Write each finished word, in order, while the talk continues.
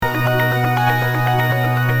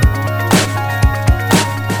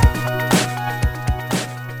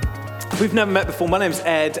We've never met before. My name's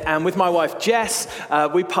Ed, and with my wife Jess,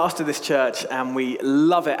 we pastor this church and we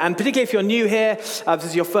love it. And particularly if you're new here, this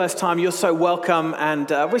is your first time, you're so welcome,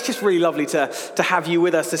 and it's just really lovely to have you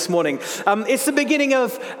with us this morning. It's the beginning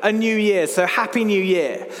of a new year, so Happy New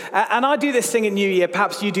Year. And I do this thing at New Year,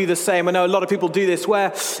 perhaps you do the same. I know a lot of people do this,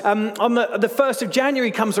 where on the 1st of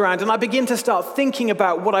January comes around and I begin to start thinking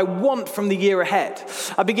about what I want from the year ahead.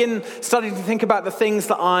 I begin starting to think about the things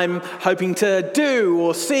that I'm hoping to do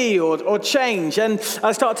or see or change, and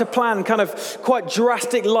I start to plan kind of quite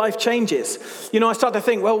drastic life changes. You know, I start to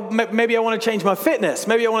think, well, maybe I want to change my fitness,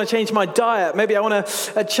 maybe I want to change my diet, maybe I want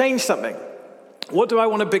to change something. What do I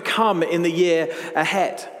want to become in the year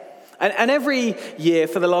ahead? And every year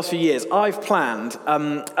for the last few years, I've planned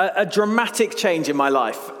a dramatic change in my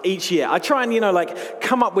life each year. I try and,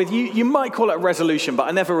 come up with, you might call it a resolution, but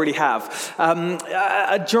I never really have,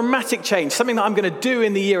 a dramatic change, something that I'm going to do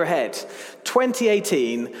in the year ahead.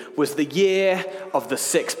 2018 was the year of the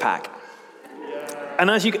six-pack. And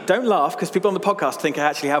as you don't laugh, because people on the podcast think I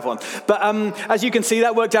actually have one. But as you can see,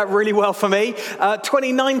 that worked out really well for me.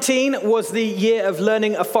 2019 was the year of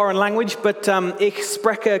learning a foreign language, but ich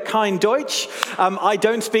spreche kein Deutsch. I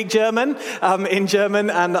don't speak German in German,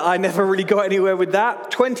 and I never really got anywhere with that.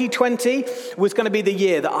 2020 was going to be the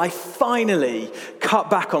year that I finally cut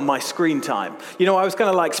back on my screen time. You know, I was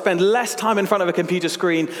going to spend less time in front of a computer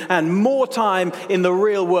screen and more time in the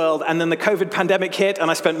real world. And then the COVID pandemic hit, and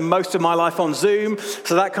I spent most of my life on Zoom.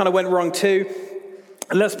 So that kind of went wrong too.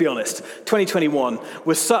 And let's be honest, 2021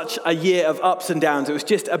 was such a year of ups and downs, it was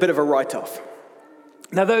just a bit of a write-off.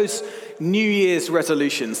 Now those New Year's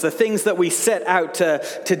resolutions, the things that we set out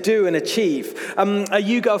to do and achieve, a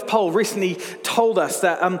YouGov poll recently told us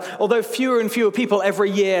that although fewer and fewer people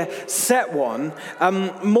every year set one,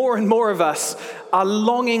 more and more of us are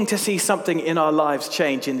longing to see something in our lives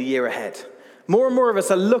change in the year ahead. More and more of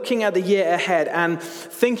us are looking at the year ahead and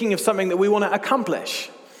thinking of something that we want to accomplish,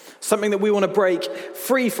 something that we want to break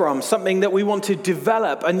free from, something that we want to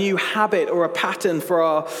develop, a new habit or a pattern for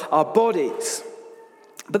our bodies.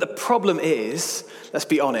 But the problem is, let's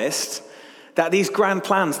be honest, that these grand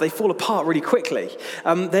plans, they fall apart really quickly.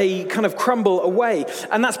 They kind of crumble away.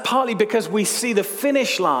 And that's partly because we see the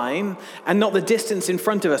finish line and not the distance in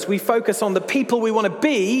front of us. We focus on the people we want to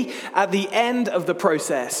be at the end of the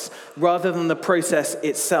process rather than the process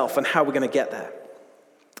itself and how we're going to get there.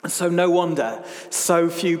 And so no wonder so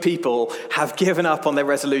few people have given up on their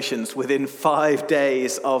resolutions within 5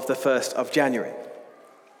 days of the 1st of January.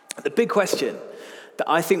 The big question that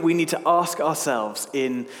I think we need to ask ourselves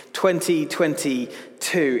in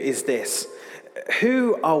 2022 is this: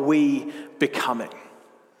 who are we becoming?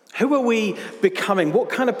 Who are we becoming? What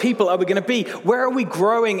kind of people are we going to be? Where are we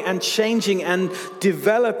growing and changing and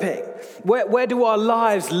developing? Where do our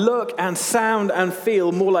lives look and sound and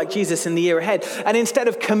feel more like Jesus in the year ahead? And instead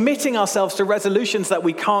of committing ourselves to resolutions that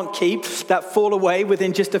we can't keep, that fall away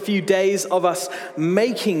within just a few days of us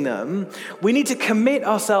making them, we need to commit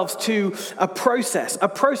ourselves to a process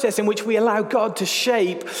in which we allow God to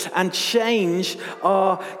shape and change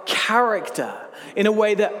our character in a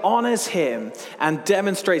way that honors him and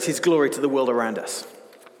demonstrates his glory to the world around us.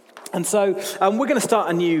 And so we're going to start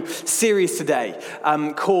a new series today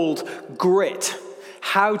called Grit,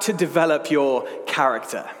 How to Develop Your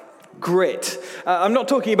Character. Grit. I'm not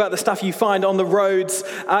talking about the stuff you find on the roads.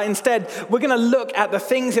 Instead, we're going to look at the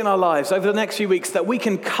things in our lives over the next few weeks that we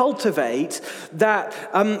can cultivate that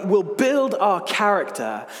will build our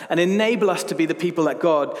character and enable us to be the people that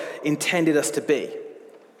God intended us to be.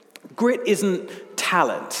 Grit isn't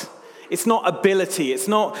talent. It's not ability. It's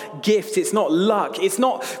not gift. It's not luck. It's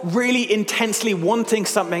not really intensely wanting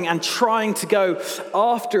something and trying to go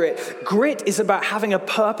after it. Grit is about having a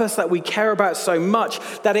purpose that we care about so much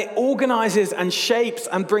that it organizes and shapes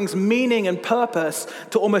and brings meaning and purpose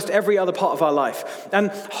to almost every other part of our life.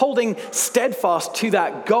 And holding steadfast to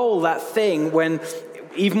that goal, that thing,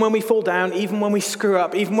 even when we fall down, even when we screw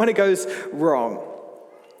up, even when it goes wrong.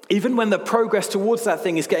 Even when the progress towards that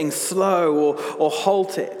thing is getting slow or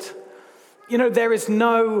halted. You know, there is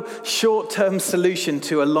no short-term solution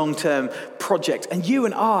to a long-term project. And you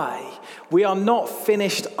and I, we are not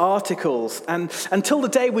finished articles. And until the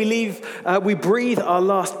day we breathe our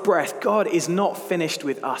last breath, God is not finished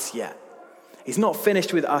with us yet. He's not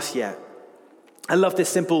finished with us yet. I love this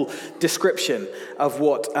simple description of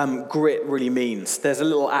what grit really means. There's a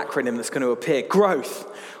little acronym that's going to appear. Growth.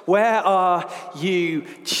 Where are you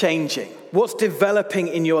changing? What's developing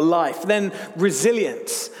in your life? Then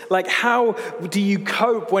resilience. Like, how do you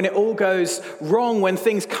cope when it all goes wrong, when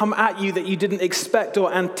things come at you that you didn't expect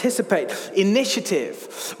or anticipate?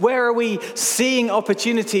 Initiative. Where are we seeing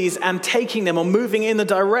opportunities and taking them or moving in the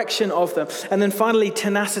direction of them? And then finally,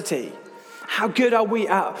 tenacity. How good are we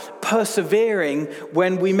at persevering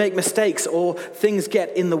when we make mistakes or things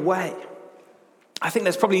get in the way? I think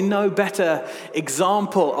there's probably no better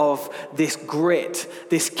example of this grit,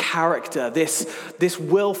 this character, this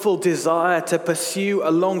willful desire to pursue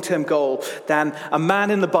a long-term goal than a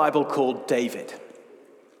man in the Bible called David.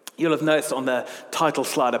 You'll have noticed on the title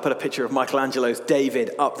slide, I put a picture of Michelangelo's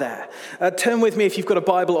David up there. Turn with me, if you've got a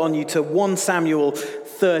Bible on you, to 1 Samuel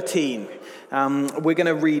 13. We're going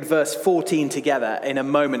to read verse 14 together in a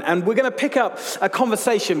moment. And we're going to pick up a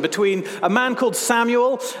conversation between a man called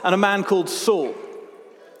Samuel and a man called Saul.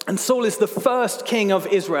 And Saul is the first king of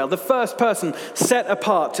Israel, the first person set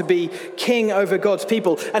apart to be king over God's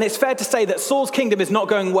people. And it's fair to say that Saul's kingdom is not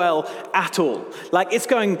going well at all. Like, it's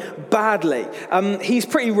going badly. He's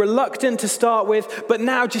pretty reluctant to start with, but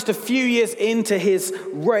now just a few years into his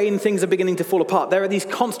reign, things are beginning to fall apart. There are these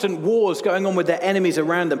constant wars going on with their enemies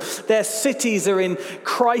around them. Their cities are in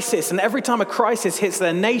crisis, and every time a crisis hits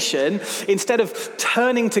their nation, instead of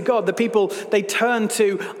turning to God, the people, they turn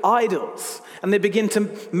to idols. And they begin to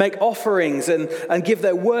make offerings and give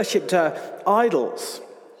their worship to idols.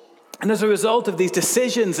 And as a result of these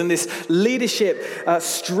decisions and this leadership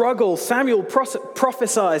struggle, Samuel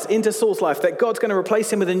prophesies into Saul's life that God's going to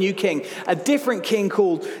replace him with a new king, a different king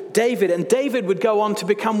called David. And David would go on to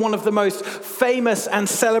become one of the most famous and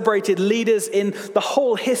celebrated leaders in the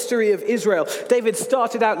whole history of Israel. David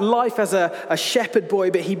started out life as a shepherd boy,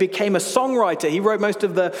 but he became a songwriter. He wrote most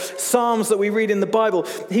of the Psalms that we read in the Bible.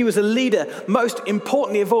 He was a leader. Most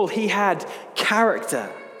importantly of all, he had character.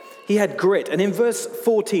 He had grit. And in verse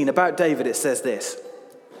 14 about David, it says this: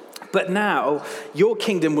 "But now your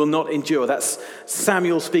kingdom will not endure." That's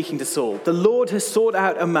Samuel speaking to Saul. "The Lord has sought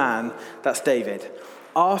out a man," that's David,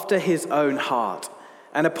 "after his own heart,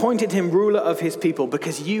 and appointed him ruler of his people,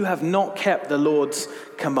 because you have not kept the Lord's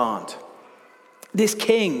command." This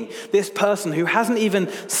king, this person who hasn't even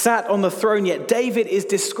sat on the throne yet, David is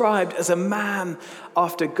described as a man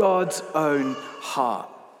after God's own heart.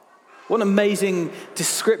 What an amazing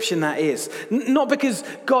description that is. Not because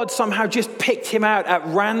God somehow just picked him out at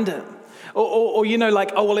random. Or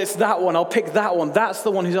like, oh, well, it's that one. I'll pick that one. That's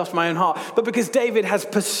the one who's after my own heart. But because David has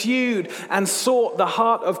pursued and sought the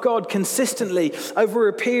heart of God consistently over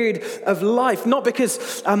a period of life. Not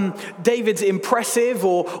because David's impressive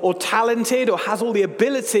or talented or has all the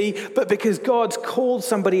ability, but because God's called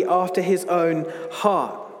somebody after his own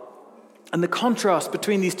heart. And the contrast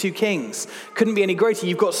between these two kings couldn't be any greater.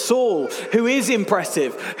 You've got Saul, who is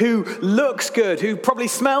impressive, who looks good, who probably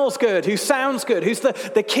smells good, who sounds good, who's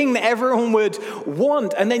the king that everyone would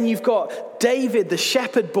want. And then you've got David, the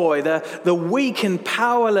shepherd boy, the weak and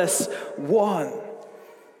powerless one.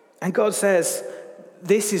 And God says,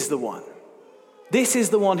 this is the one. This is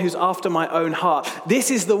the one who's after my own heart.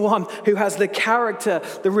 This is the one who has the character,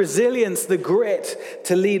 the resilience, the grit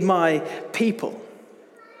to lead my people.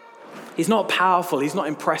 He's not powerful, he's not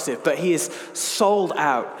impressive, but he is sold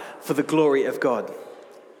out for the glory of God.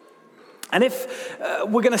 And if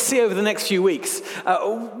we're going to see over the next few weeks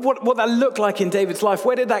what that looked like in David's life,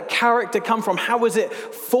 where did that character come from? How was it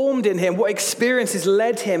formed in him? What experiences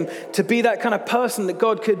led him to be that kind of person that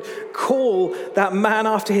God could call that man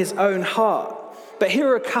after his own heart? But here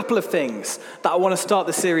are a couple of things that I want to start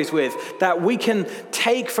the series with that we can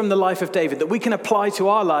take from the life of David, that we can apply to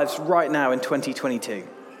our lives right now in 2022.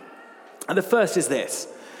 And the first is this: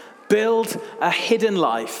 build a hidden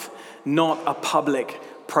life, not a public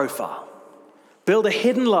profile. Build a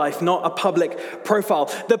hidden life, not a public profile.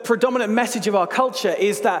 The predominant message of our culture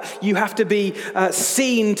is that you have to be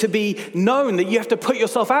seen to be known, that you have to put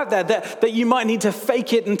yourself out there, that you might need to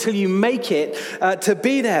fake it until you make it to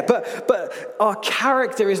be there. But our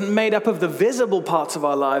character isn't made up of the visible parts of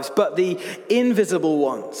our lives, but the invisible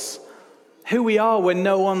ones. Who we are when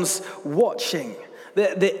no one's watching.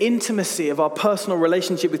 The intimacy of our personal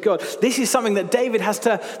relationship with God. This is something that David has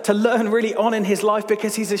to learn really on in his life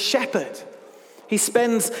because he's a shepherd. He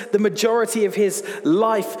spends the majority of his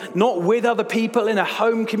life not with other people in a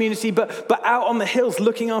home community, but out on the hills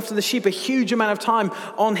looking after the sheep, a huge amount of time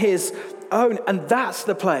on his own. And that's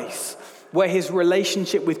the place where his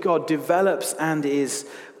relationship with God develops and is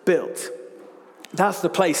built. That's the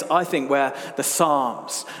place, I think, where the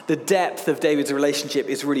Psalms, the depth of David's relationship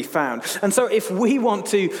is really found. And so if we want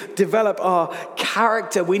to develop our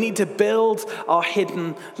character, we need to build our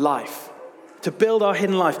hidden life. To build our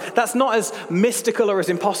hidden life. That's not as mystical or as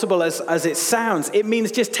impossible as it sounds. It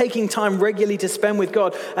means just taking time regularly to spend with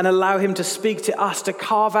God and allow him to speak to us, to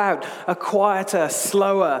carve out a quieter,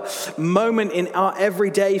 slower moment in our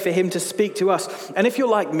everyday for him to speak to us. And if you're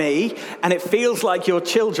like me, and it feels like your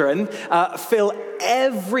children, fill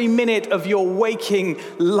every minute of your waking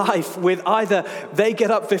life with either they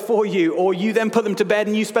get up before you or you then put them to bed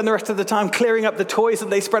and you spend the rest of the time clearing up the toys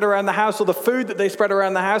that they spread around the house or the food that they spread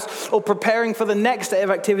around the house or preparing for the next day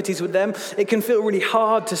of activities with them. It can feel really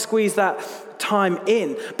hard to squeeze that time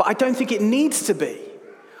in, but I don't think it needs to be.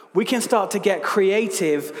 We can start to get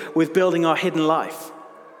creative with building our hidden life.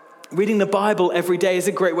 Reading the Bible every day is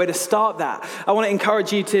a great way to start that. I want to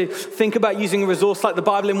encourage you to think about using a resource like the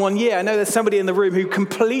Bible in 1 year. I know there's somebody in the room who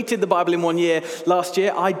completed the Bible in 1 year last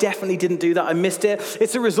year. I definitely didn't do that. I missed it.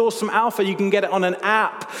 It's a resource from Alpha. You can get it on an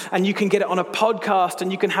app and you can get it on a podcast and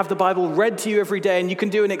you can have the Bible read to you every day and you can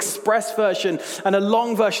do an express version and a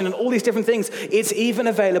long version and all these different things. It's even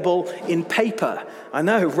available in paper. I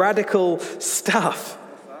know, radical stuff.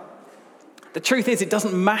 The truth is, it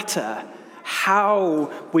doesn't matter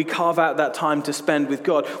how we carve out that time to spend with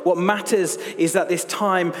God. What matters is that this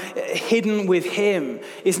time hidden with him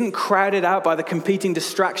isn't crowded out by the competing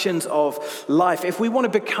distractions of life. If we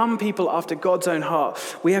want to become people after God's own heart,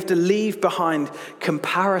 we have to leave behind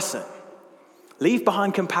comparison. Leave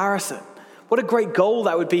behind comparison. What a great goal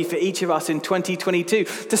that would be for each of us in 2022,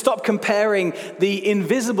 to stop comparing the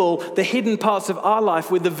invisible, the hidden parts of our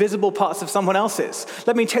life with the visible parts of someone else's.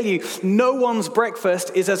 Let me tell you, no one's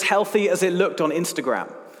breakfast is as healthy as it looked on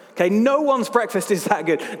Instagram. Okay, no one's breakfast is that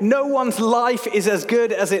good. No one's life is as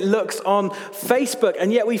good as it looks on Facebook,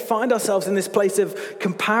 and yet we find ourselves in this place of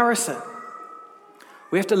comparison.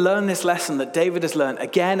 We have to learn this lesson that David has learned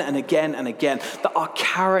again and again and again, that our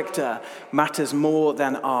character matters more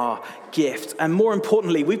than our gifts. And more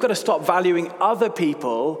importantly, we've got to stop valuing other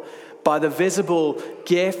people by the visible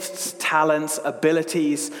gifts, talents,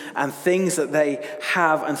 abilities, and things that they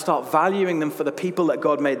have and start valuing them for the people that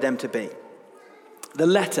God made them to be. The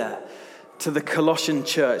letter to the Colossian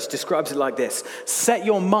church describes it like this: set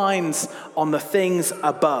your minds on the things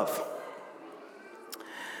above,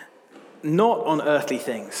 not on earthly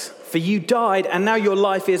things. For you died, and now your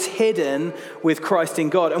life is hidden with Christ in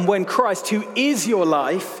God. And when Christ, who is your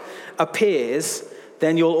life, appears,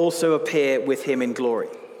 then you'll also appear with him in glory.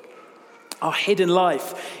 Our hidden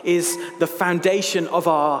life is the foundation of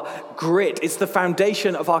our grit. It's the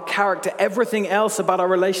foundation of our character. Everything else about our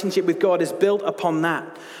relationship with God is built upon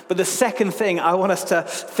that. But the second thing I want us to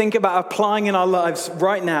think about applying in our lives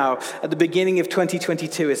right now at the beginning of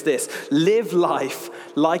 2022 is this: live life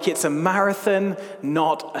like it's a marathon,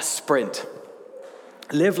 not a sprint.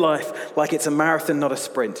 Live life like it's a marathon, not a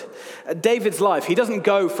sprint. David's life, he doesn't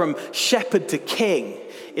go from shepherd to king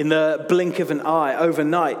in the blink of an eye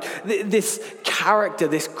overnight. This character,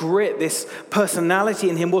 this grit, this personality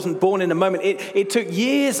in him wasn't born in a moment. It took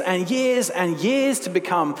years and years and years to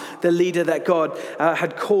become the leader that God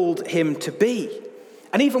had called him to be.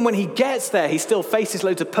 And even when he gets there, he still faces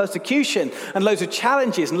loads of persecution and loads of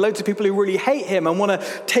challenges and loads of people who really hate him and want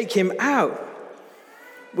to take him out.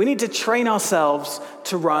 We need to train ourselves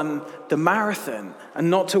to run the marathon and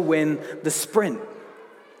not to win the sprint.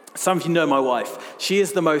 Some of you know my wife. She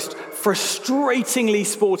is the most frustratingly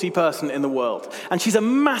sporty person in the world. And she's a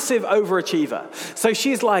massive overachiever. So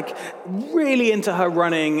she's like really into her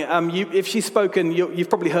running. If she's spoken, you've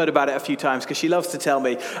probably heard about it a few times because she loves to tell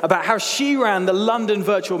me about how she ran the London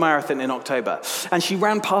Virtual Marathon in October. And she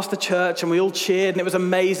ran past the church and we all cheered and it was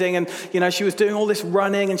amazing. And, she was doing all this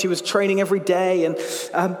running and she was training every day. And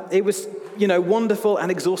it was, wonderful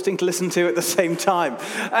and exhausting to listen to at the same time.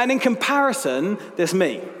 And in comparison, there's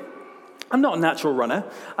me. I'm not a natural runner.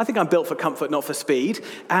 I think I'm built for comfort, not for speed.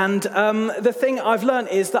 And the thing I've learned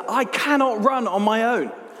is that I cannot run on my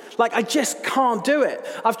own. Like, I just can't do it.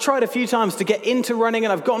 I've tried a few times to get into running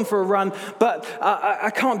and I've gone for a run, but I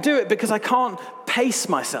can't do it because I can't pace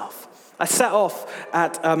myself. I set off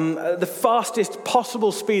at the fastest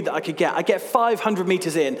possible speed that I could get. I get 500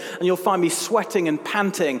 meters in and you'll find me sweating and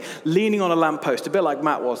panting, leaning on a lamppost, a bit like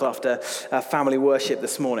Matt was after family worship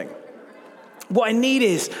this morning. What I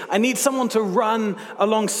need someone to run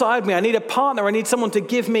alongside me. I need a partner. I need someone to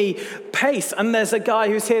give me pace. And there's a guy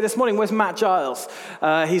who's here this morning. Where's Matt Giles?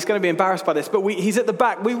 He's going to be embarrassed by this, but he's at the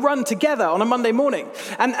back. We run together on a Monday morning.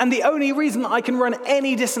 And the only reason I can run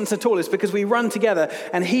any distance at all is because we run together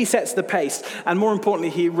and he sets the pace. And more importantly,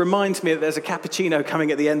 he reminds me that there's a cappuccino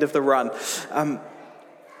coming at the end of the run.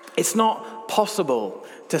 It's not possible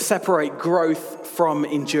to separate growth from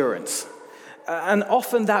endurance. And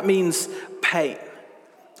often that means pain.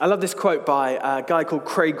 I love this quote by a guy called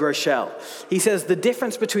Craig Groeschel. He says, the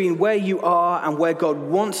difference between where you are and where God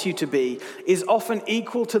wants you to be is often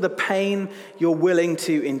equal to the pain you're willing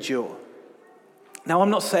to endure. Now, I'm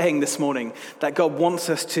not saying this morning that God wants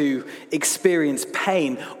us to experience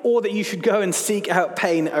pain or that you should go and seek out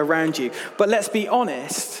pain around you. But let's be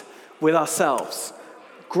honest with ourselves.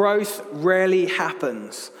 Growth rarely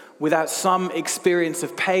happens without some experience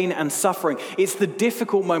of pain and suffering. It's the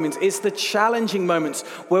difficult moments, it's the challenging moments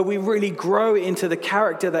where we really grow into the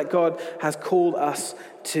character that God has called us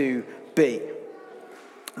to be.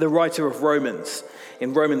 The writer of Romans,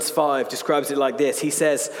 in Romans 5, describes it like this. He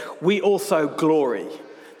says, we also glory.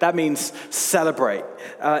 That means celebrate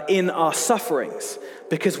in our sufferings,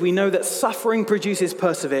 because we know that suffering produces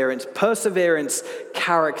perseverance, perseverance,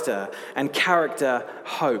 character, and character,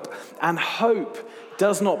 hope. And hope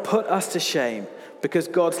does not put us to shame, because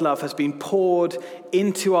God's love has been poured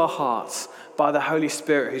into our hearts by the Holy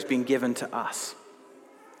Spirit who's been given to us.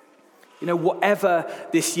 You know, whatever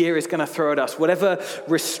this year is going to throw at us, whatever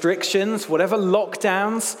restrictions, whatever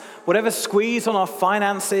lockdowns, whatever squeeze on our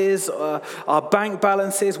finances, our bank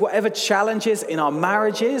balances, whatever challenges in our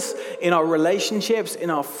marriages, in our relationships,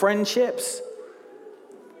 in our friendships,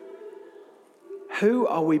 who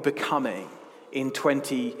are we becoming in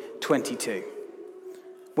 2022?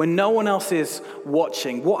 When no one else is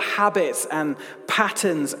watching, what habits and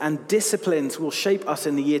patterns and disciplines will shape us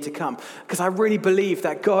in the year to come? Because I really believe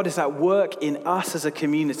that God is at work in us as a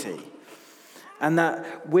community, and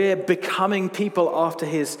that we're becoming people after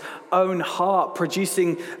his own heart,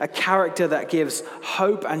 producing a character that gives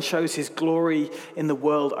hope and shows his glory in the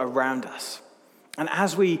world around us. And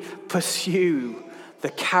as we pursue the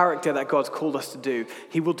character that God's called us to do,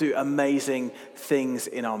 he will do amazing things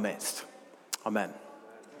in our midst. Amen.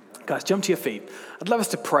 Guys, jump to your feet. I'd love us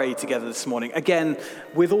to pray together this morning. Again,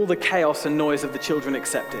 with all the chaos and noise of the children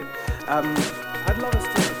accepted. I'd love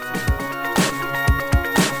us to...